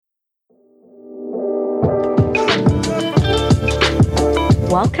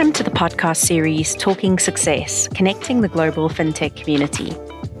Welcome to the podcast series Talking Success, Connecting the Global FinTech Community.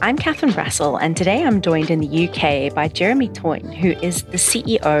 I'm Catherine Brassel, and today I'm joined in the UK by Jeremy Toyne, who is the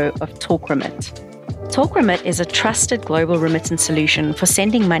CEO of TalkRemit. TalkRemit is a trusted global remittance solution for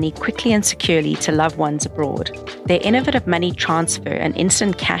sending money quickly and securely to loved ones abroad. Their innovative money transfer and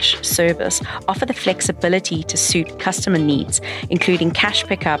instant cash service offer the flexibility to suit customer needs, including cash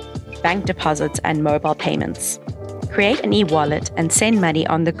pickup, bank deposits, and mobile payments. Create an e-wallet and send money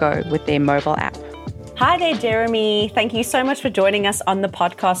on the go with their mobile app. Hi there, Jeremy. Thank you so much for joining us on the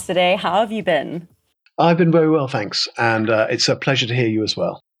podcast today. How have you been? I've been very well, thanks. And it's a pleasure to hear you as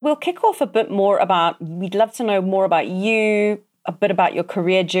well. We'll kick off a bit more we'd love to know more about you, a bit about your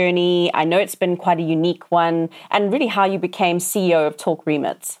career journey. I know it's been quite a unique one, and really how you became CEO of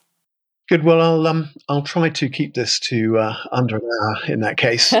TalkRemit. Good. Well, I'll try to keep this to under an hour in that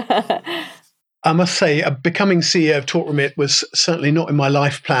case. I must say, becoming CEO of TalkRemit was certainly not in my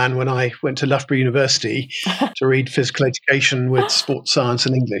life plan when I went to Loughborough University to read physical education with sports science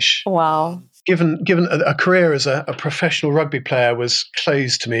and English. Wow. Given a career as a professional rugby player was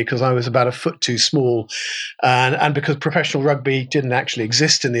closed to me because I was about a foot too small, and because professional rugby didn't actually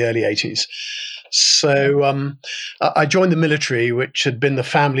exist in the early 80s. So I joined the military, which had been the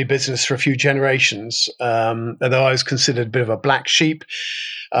family business for a few generations, although I was considered a bit of a black sheep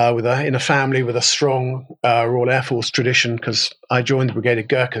in a family with a strong Royal Air Force tradition, because I joined the Brigade of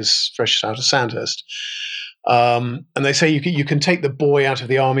Gurkhas fresh out of Sandhurst. And they say you can take the boy out of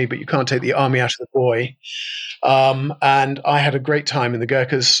the army, but you can't take the army out of the boy. And I had a great time in the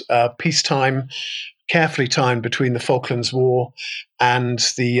Gurkhas, peacetime, carefully timed between the Falklands War and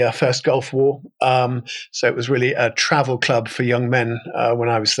the First Gulf War. So it was really a travel club for young men when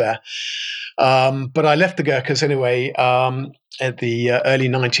I was there. But I left the Gurkhas anyway at the early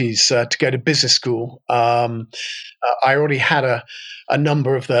 90s to go to business school. I already had a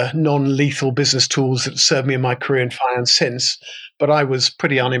number of the non-lethal business tools that served me in my career in finance since, but I was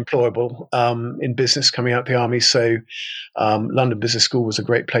pretty unemployable in business coming out of the army. So London Business School was a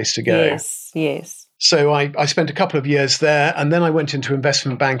great place to go. Yes. So I spent a couple of years there, and then I went into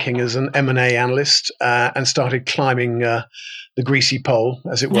investment banking as an M&A analyst and started climbing the greasy pole,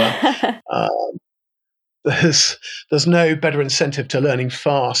 as it were. There's no better incentive to learning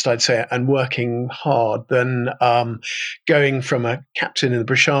fast, I'd say, and working hard than going from a captain in the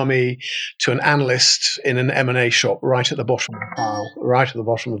British Army to an analyst in an M&A shop right at the bottom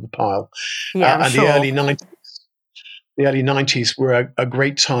of the pile. Yeah, and sure. The early 90s were a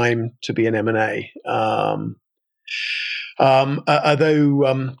great time to be in M&A.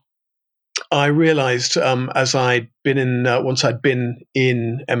 Although I realized once I'd been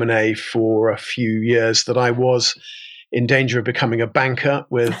in M&A for a few years that I was in danger of becoming a banker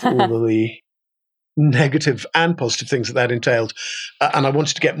with all of the negative and positive things that entailed. And I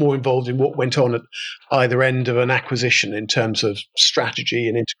wanted to get more involved in what went on at either end of an acquisition in terms of strategy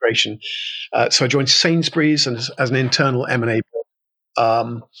and integration. So I joined Sainsbury's as an internal M&A.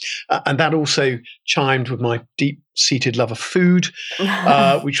 And that also chimed with my deep-seated love of food,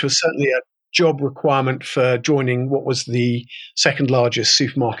 which was certainly a job requirement for joining what was the second largest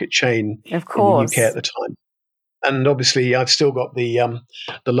supermarket chain in the UK at the time. And obviously, I've still got the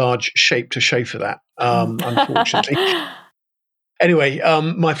large shape to show for that, unfortunately. Anyway,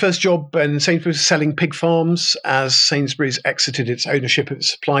 my first job in Sainsbury's was selling pig farms as Sainsbury's exited its ownership of its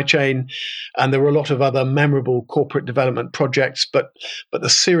supply chain. And there were a lot of other memorable corporate development projects. But the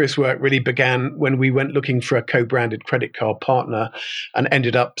serious work really began when we went looking for a co-branded credit card partner and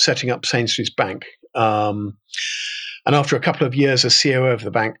ended up setting up Sainsbury's Bank. And after a couple of years as COO of the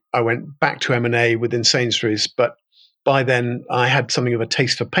bank, I went back to M&A within Sainsbury's. But by then, I had something of a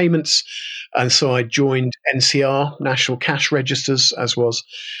taste for payments. And so I joined NCR, National Cash Registers, as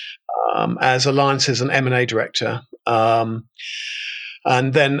Alliances and M&A director. And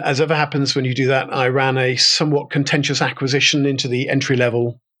then, as ever happens when you do that, I ran a somewhat contentious acquisition into the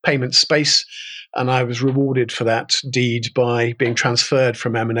entry-level payment space. And I was rewarded for that deed by being transferred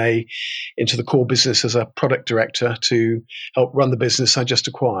from M&A into the core business as a product director to help run the business I just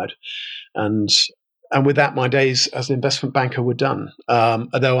acquired. And with that, my days as an investment banker were done.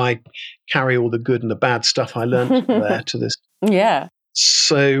 Although I carry all the good and the bad stuff I learned there to this. Yeah.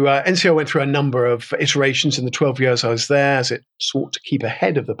 So NCR went through a number of iterations in the 12 years I was there as it sought to keep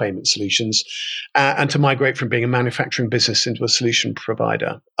ahead of the payment solutions and to migrate from being a manufacturing business into a solution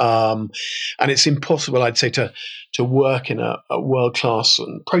provider. And it's impossible, I'd say, to work in a world-class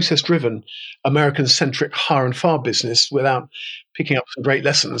and process-driven American-centric hire and fire business without picking up some great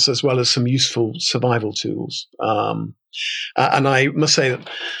lessons as well as some useful survival tools. And I must say that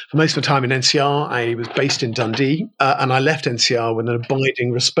for most of the time in NCR, I was based in Dundee, and I left NCR with an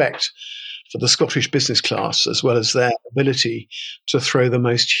abiding respect for the Scottish business class, as well as their ability to throw the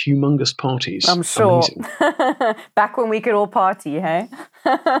most humongous parties. I'm sure. Back when we could all party, hey?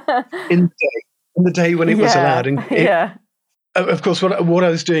 in the day when it was allowed. Yeah. Of course, what I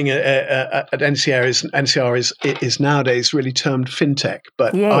was doing at NCR is nowadays really termed fintech,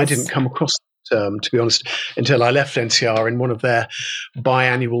 but yes. I didn't come across the term, to be honest, until I left NCR in one of their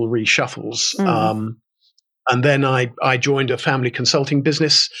biannual reshuffles. And then I joined a family consulting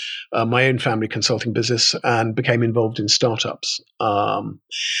business, my own family consulting business, and became involved in startups. And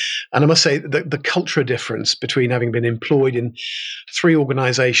I must say that the culture difference between having been employed in 3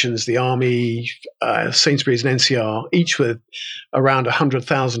 organizations, the Army, Sainsbury's and NCR, each with around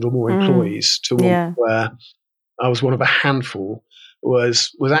 100,000 or more employees, to one where I was one of a handful,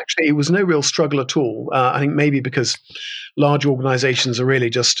 was actually, it was no real struggle at all. I think maybe because large organizations are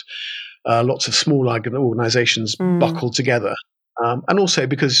really just lots of small organizations buckled together. And also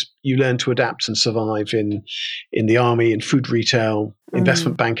because you learn to adapt and survive in the Army, in food retail,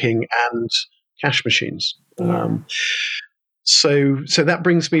 investment banking, and cash machines. So that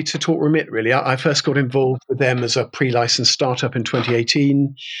brings me to Talk Remit, really. I first got involved with them as a pre-licensed startup in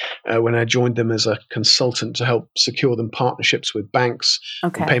 2018, when I joined them as a consultant to help secure them partnerships with banks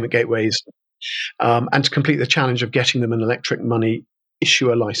and payment gateways, and to complete the challenge of getting them an electric money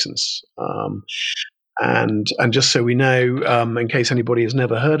issuer license. And just so we know, in case anybody has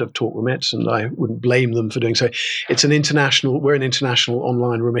never heard of Talk Remit, and I wouldn't blame them for doing so, we're an international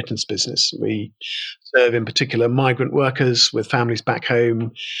online remittance business. We serve in particular migrant workers with families back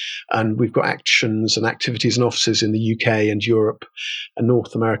home, and we've got actions and activities and offices in the UK and Europe and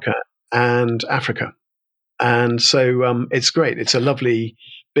North America and Africa. And so it's great. It's a lovely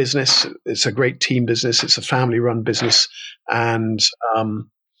business. It's a great team business. It's a family-run business. And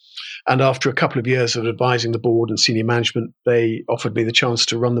after a couple of years of advising the board and senior management, they offered me the chance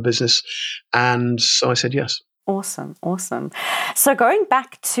to run the business. And so I said yes. Awesome. So going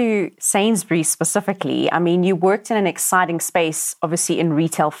back to Sainsbury's specifically, I mean, you worked in an exciting space, obviously in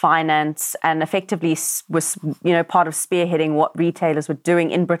retail finance, and effectively was, part of spearheading what retailers were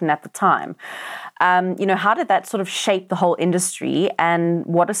doing in Britain at the time. How did that sort of shape the whole industry, and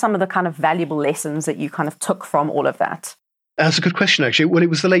what are some of the kind of valuable lessons that you kind of took from all of that? That's a good question, actually. Well, it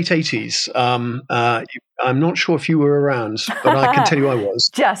was the late 80s. I'm not sure if you were around, but I can tell you I was.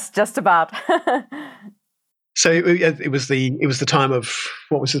 Just about. So it was the time of,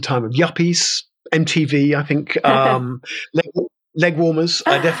 what was the time of Yuppies, MTV, I think, leg warmers.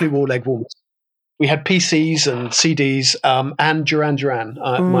 I definitely wore leg warmers. We had PCs and CDs, and Duran Duran,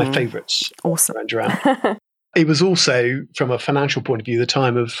 my favourites. Awesome. Duran Duran. It was also, from a financial point of view, the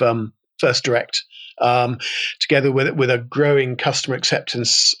time of First Direct, together with a growing customer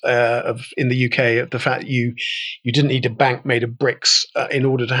acceptance in the UK of the fact you didn't need a bank made of bricks in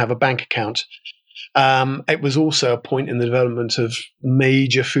order to have a bank account. It was also a point in the development of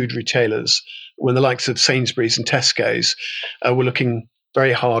major food retailers when the likes of Sainsbury's and Tesco's were looking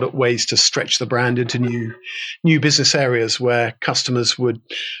very hard at ways to stretch the brand into new business areas where customers would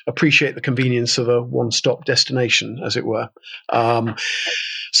appreciate the convenience of a one-stop destination, as it were.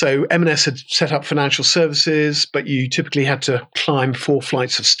 So M&S had set up financial services, but you typically had to climb 4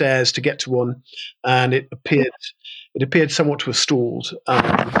 flights of stairs to get to one, and it appeared somewhat to have stalled.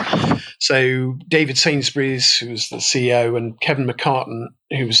 So David Sainsbury's, who was the CEO, and Kevin McCartan,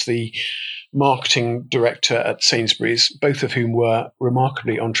 who was the marketing director at Sainsbury's, both of whom were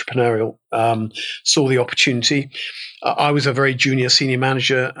remarkably entrepreneurial, saw the opportunity. I was a very junior senior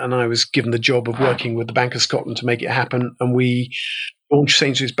manager, and I was given the job of working with the Bank of Scotland to make it happen. And we launched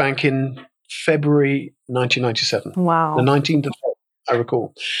Sainsbury's Bank in February 1997. Wow. The 19th of February, I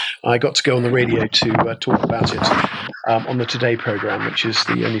recall. I got to go on the radio to talk about it on the Today programme, which is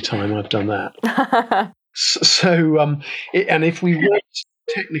the only time I've done that. And if we weren't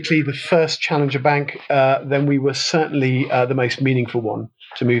technically the first challenger bank, then we were certainly the most meaningful one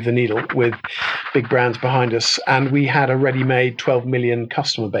to move the needle, with big brands behind us. And we had a ready-made 12 million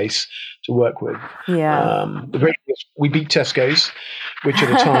customer base to work with. Yeah. We beat Tesco's, which at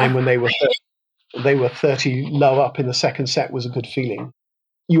a time when they were 30 low up in the second set was a good feeling.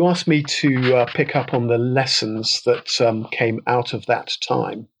 You asked me to pick up on the lessons that came out of that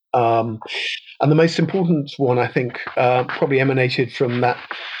time. And the most important one, I think, probably emanated from that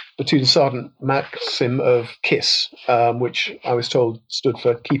platoon sergeant maxim of KISS, which I was told stood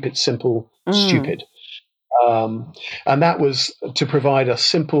for Keep It Simple, Stupid. And that was to provide a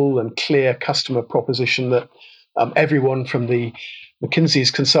simple and clear customer proposition that everyone from the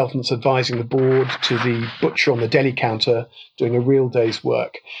McKinsey's consultants advising the board to the butcher on the deli counter doing a real day's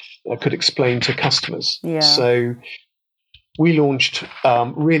work could explain to customers. Yeah. So we launched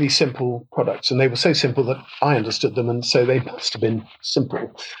really simple products, and they were so simple that I understood them, and so they must have been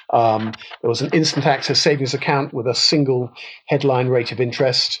simple. There was an instant access savings account with a single headline rate of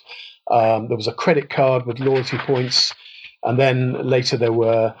interest. There was a credit card with loyalty points. And then later there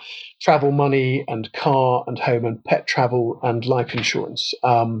were travel money and car and home and pet travel and life insurance.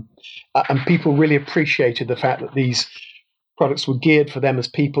 And people really appreciated the fact that these products were geared for them as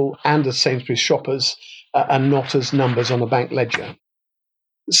people and as Sainsbury's shoppers and not as numbers on a bank ledger.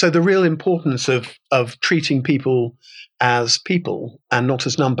 So the real importance of treating people as people and not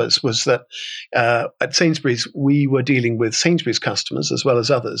as numbers was that at Sainsbury's, we were dealing with Sainsbury's customers as well as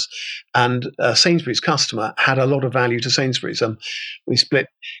others. And a Sainsbury's customer had a lot of value to Sainsbury's. We split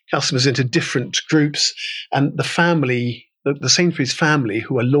customers into different groups, and the family, the Sainsbury's family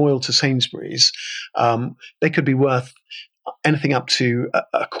who are loyal to Sainsbury's, they could be worth anything up to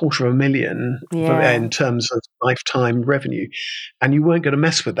 $250,000 in terms of lifetime revenue. And you weren't going to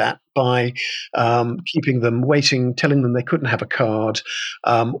mess with that by keeping them waiting, telling them they couldn't have a card,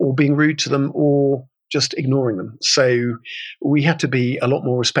 or being rude to them, or just ignoring them. So we had to be a lot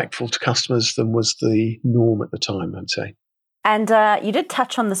more respectful to customers than was the norm at the time, I'd say. And you did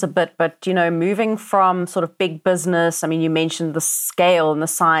touch on this a bit, but, moving from sort of big business, I mean, you mentioned the scale and the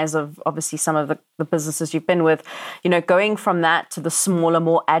size of obviously some of the businesses you've been with, going from that to the smaller,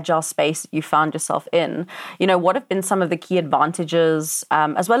 more agile space that you found yourself in, what have been some of the key advantages,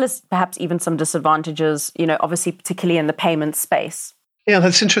 as well as perhaps even some disadvantages, obviously particularly in the payment space? Yeah,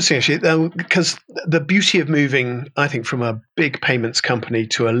 that's interesting, actually, because the beauty of moving, I think, from a big payments company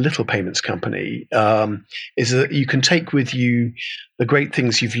to a little payments company is that you can take with you the great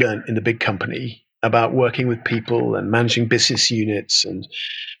things you've learned in the big company about working with people and managing business units and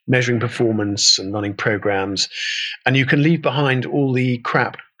measuring performance and running programs. And you can leave behind all the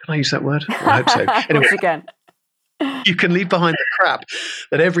crap. Can I use that word? I hope so. Anyway, you can. You can leave behind the crap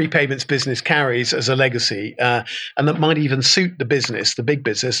that every payments business carries as a legacy, and that might even suit the business, the big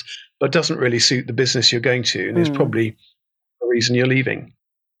business, but doesn't really suit the business you're going to, and is probably the reason you're leaving.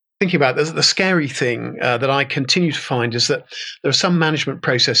 Thinking about this, the scary thing that I continue to find is that there are some management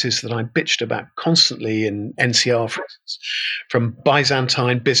processes that I bitched about constantly in NCR, for instance, from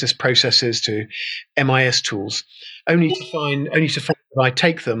Byzantine business processes to MIS tools, only to find that I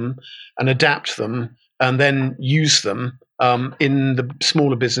take them and adapt them and then use them in the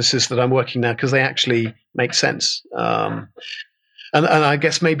smaller businesses that I'm working now because they actually make sense. And I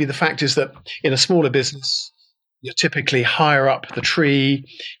guess maybe the fact is that in a smaller business, you're typically higher up the tree.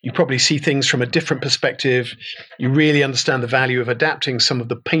 You probably see things from a different perspective. You really understand the value of adapting some of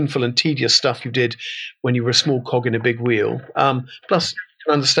the painful and tedious stuff you did when you were a small cog in a big wheel. Plus, you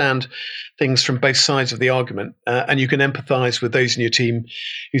can understand things from both sides of the argument, and you can empathize with those in your team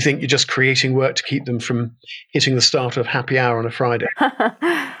who think you're just creating work to keep them from hitting the start of happy hour on a Friday.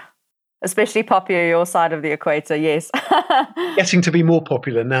 Especially popular your side of the equator, yes. Getting to be more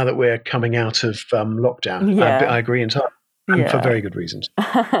popular now that we're coming out of lockdown. Yeah. I agree entirely, and for very good reasons.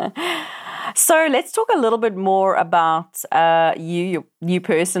 So let's talk a little bit more about you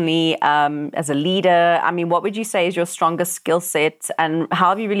personally as a leader. I mean, what would you say is your strongest skill set, and how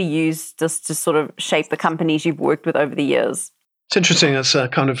have you really used this to sort of shape the companies you've worked with over the years? It's interesting. That's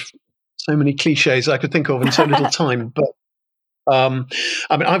kind of so many cliches I could think of in so little time. But I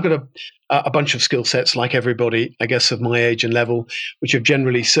mean, I've got a bunch of skill sets, like everybody, I guess, of my age and level, which have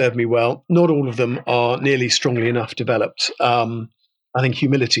generally served me well. Not all of them are nearly strongly enough developed. I think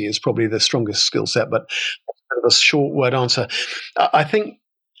humility is probably the strongest skill set, but that's kind of a short word answer. I think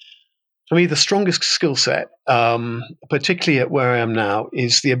for me, the strongest skill set, particularly at where I am now,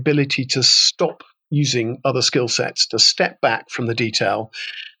 is the ability to stop using other skill sets, to step back from the detail,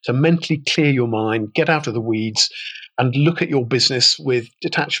 to mentally clear your mind, get out of the weeds, and look at your business with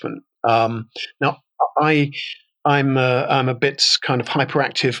detachment. Now, I'm a bit kind of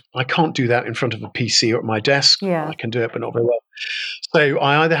hyperactive. I can't do that in front of a PC or at my desk. Yeah. I can do it, but not very well. So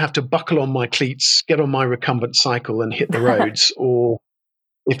I either have to buckle on my cleats, get on my recumbent cycle and hit the roads, or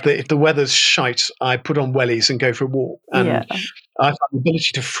if the weather's shite, I put on wellies and go for a walk. And I find the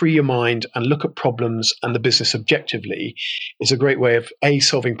ability to free your mind and look at problems and the business objectively is a great way of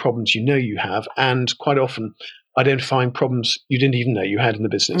solving problems you know you have, and quite often identifying problems you didn't even know you had in the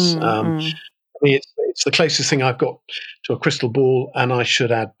business. I mean, it's the closest thing I've got to a crystal ball, and I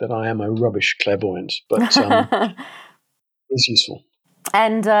should add that I am a rubbish clairvoyant, but it's useful.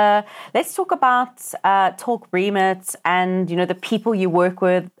 And let's talk about Talk Remit and, the people you work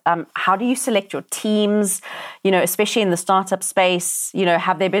with. How do you select your teams, especially in the startup space?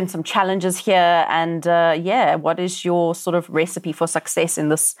 Have there been some challenges here? And what is your sort of recipe for success in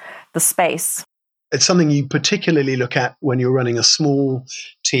the space? It's something you particularly look at when you're running a small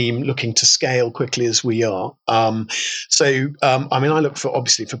team looking to scale quickly as we are. I look for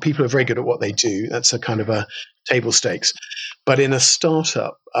people who are very good at what they do. That's a kind of a table stakes. But in a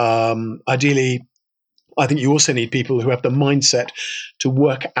startup, ideally, I think you also need people who have the mindset to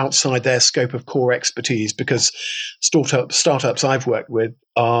work outside their scope of core expertise, because startups I've worked with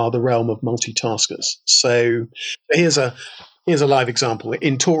are the realm of multitaskers. So here's a live example.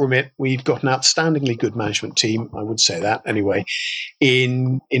 In Talk Remit, we've got an outstandingly good management team. I would say that anyway.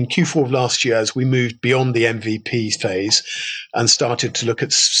 In Q4 of last year, as we moved beyond the MVP phase and started to look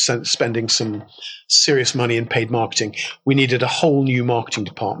at spending some serious money in paid marketing, we needed a whole new marketing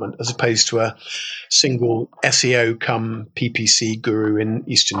department as opposed to a single SEO come PPC guru in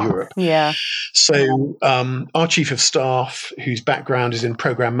Eastern Europe. Yeah. So our chief of staff, whose background is in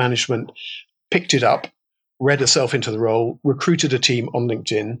program management, picked it up, read herself into the role, recruited a team on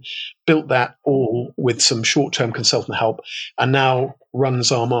LinkedIn, built that all with some short-term consultant help, and now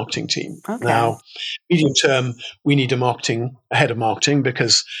runs our marketing team. Okay. Now, medium term, we need a head of marketing,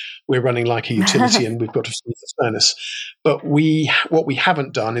 because we're running like a utility and we've got to feed the furnace. But what we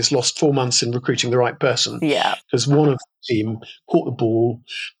haven't done is lost 4 months in recruiting the right person. Yeah. Because one of the team caught the ball,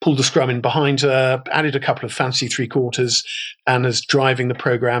 pulled the scrum in behind her, added a couple of fancy three-quarters, and is driving the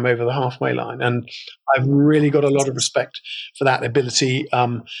program over the halfway line. And I've really got a lot of respect for that ability.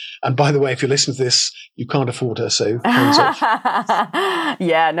 And by the way, if you listen to this, you can't afford her, so hands off.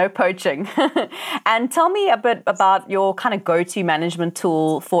 Yeah, no poaching. And tell me a bit about your kind of go-to management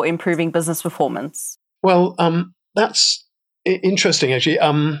tool for improving business performance. Well, that's interesting, actually.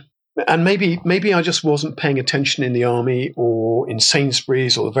 And maybe I just wasn't paying attention in the army or in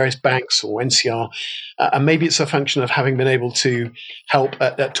Sainsbury's or the various banks or NCR. And maybe it's a function of having been able to help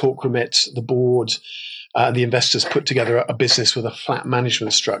at Talk Remit, the board, the investors put together a business with a flat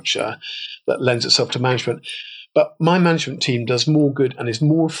management structure that lends itself to management. But my management team does more good and is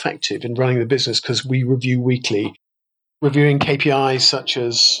more effective in running the business because we review weekly, reviewing KPIs such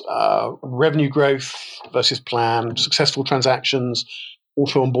as revenue growth versus plan, successful transactions,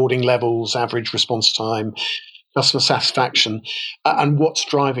 auto onboarding levels, average response time, customer satisfaction, and what's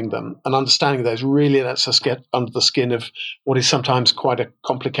driving them. And understanding those really lets us get under the skin of what is sometimes quite a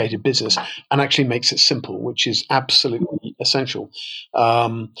complicated business and actually makes it simple, which is absolutely essential.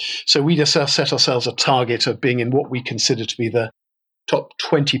 So we just set ourselves a target of being in what we consider to be the top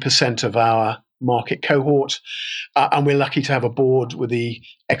 20% of our market cohort. And we're lucky to have a board with the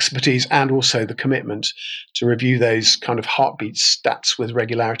expertise and also the commitment to review those kind of heartbeat stats with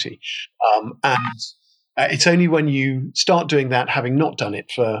regularity. It's only when you start doing that, having not done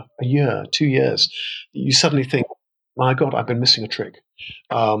it for a year, 2 years, you suddenly think, my God, I've been missing a trick.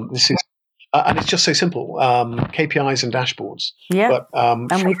 This is, and it's just so simple, KPIs and dashboards. Yeah,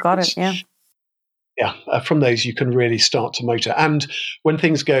 but, and we've got it, yeah. Yeah, from those you can really start to motor. And when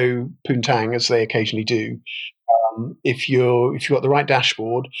things go poontang, as they occasionally do, if you've got the right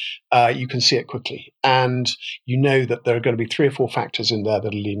dashboard, you can see it quickly, and you know that there are going to be 3 or 4 factors in there that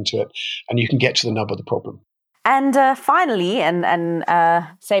are leading to it, and you can get to the nub of the problem. And finally, and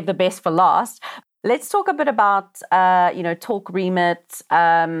save the best for last, let's talk a bit about Talk Remit.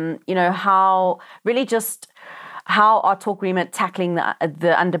 How are Talk Remit tackling the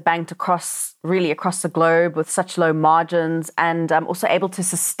underbanked across the globe with such low margins and also able to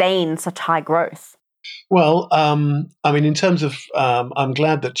sustain such high growth? Well, in terms of, I'm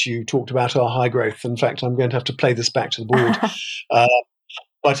glad that you talked about our high growth. In fact, I'm going to have to play this back to the board.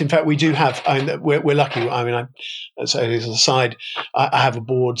 But in fact, we do have. We're lucky. So as an aside, I have a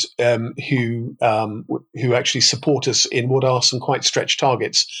board who actually support us in what are some quite stretched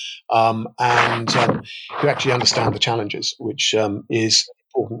targets, and who actually understand the challenges, which is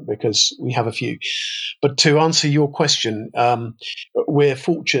important because we have a few. But to answer your question, we're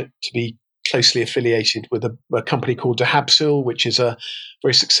fortunate to be closely affiliated with a company called Dahabsil, which is a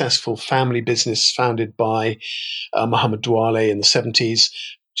very successful family business founded by Muhammad Douale in the 70s,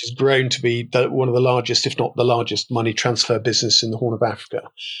 which has grown to be one of the largest, if not the largest, money transfer business in the Horn of Africa.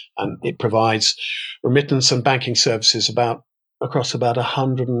 And it provides remittance and banking services across about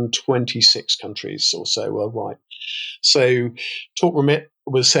 126 countries or so worldwide. So Talk Remit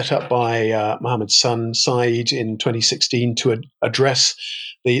was set up by Mohammed's son, Saeed, in 2016 to address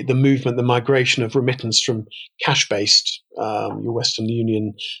the movement, the migration of remittance from cash-based, your Western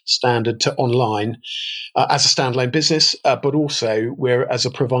Union standard, to online as a standalone business, but also we're as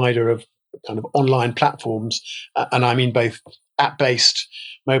a provider of kind of online platforms, and I mean both app-based,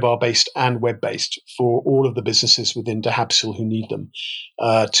 mobile-based, and web-based for all of the businesses within Dahabsil who need them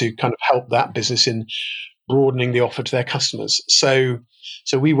to kind of help that business in broadening the offer to their customers. So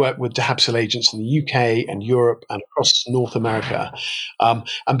we work with Dahabsil agents in the UK and Europe and across North America.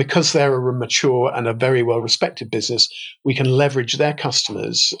 And because they're a mature and a very well-respected business, we can leverage their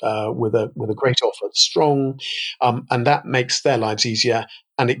customers with a great offer, strong, and that makes their lives easier.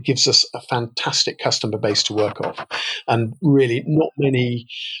 And it gives us a fantastic customer base to work off. And really, not many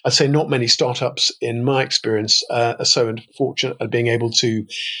startups, in my experience, are so fortunate at being able to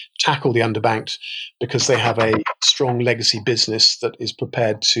tackle the underbanked because they have a strong legacy business that is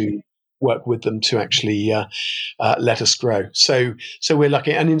prepared to work with them to actually let us grow. So we're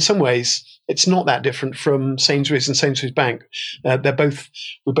lucky. And in some ways, it's not that different from Sainsbury's and Sainsbury's Bank.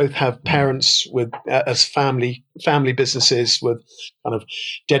 We both have parents with as family businesses with kind of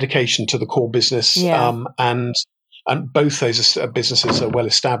dedication to the core business, and both those businesses are well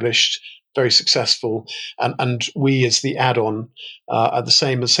established, very successful, and we as the add-on are the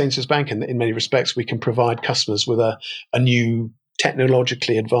same as Sainsbury's Bank in many respects. We can provide customers with a new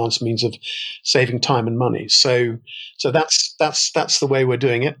technologically advanced means of saving time and money. So that's the way we're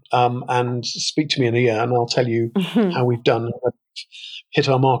doing it. And speak to me in a year, and I'll tell you how we've done, hit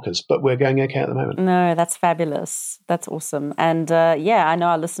our markers. But we're going okay at the moment. No, that's fabulous. That's awesome. And I know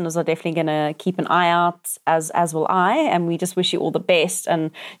our listeners are definitely going to keep an eye out, as will I. And we just wish you all the best.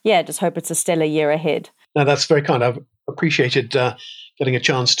 And just hope it's a stellar year ahead. No, that's very kind. I've appreciated getting a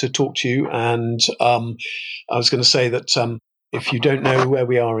chance to talk to you. And I was going to say that if you don't know where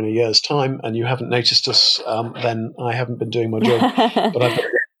we are in a year's time and you haven't noticed us, then I haven't been doing my job. But I've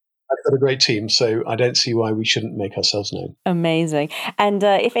got a great team, so I don't see why we shouldn't make ourselves known. Amazing. And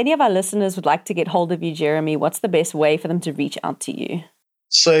if any of our listeners would like to get hold of you, Jeremy, what's the best way for them to reach out to you?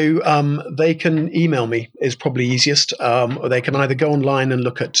 So they can email me is probably easiest. Or they can either go online and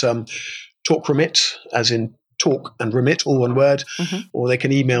look at Talk Remit, as in talk and remit, all one word, or they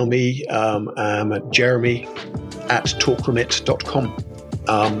can email me at jeremy@talkremit.com.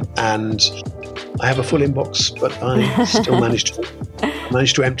 And I have a full inbox, but I still manage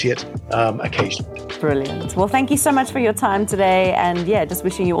to empty it occasionally. Brilliant. Well, thank you so much for your time today, and just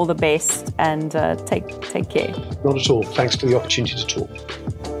wishing you all the best, and take care. Not at all. Thanks for the opportunity to talk.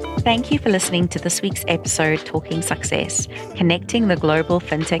 Thank you for listening to this week's episode, Talking Success, connecting the global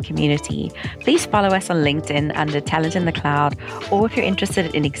fintech community. Please follow us on LinkedIn under Talent in the Cloud, or if you're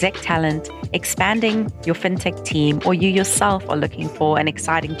interested in exec talent, expanding your fintech team, or you yourself are looking for an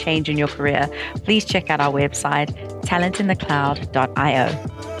exciting change in your career, please check out our website,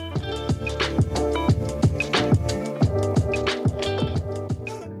 talentinthecloud.io.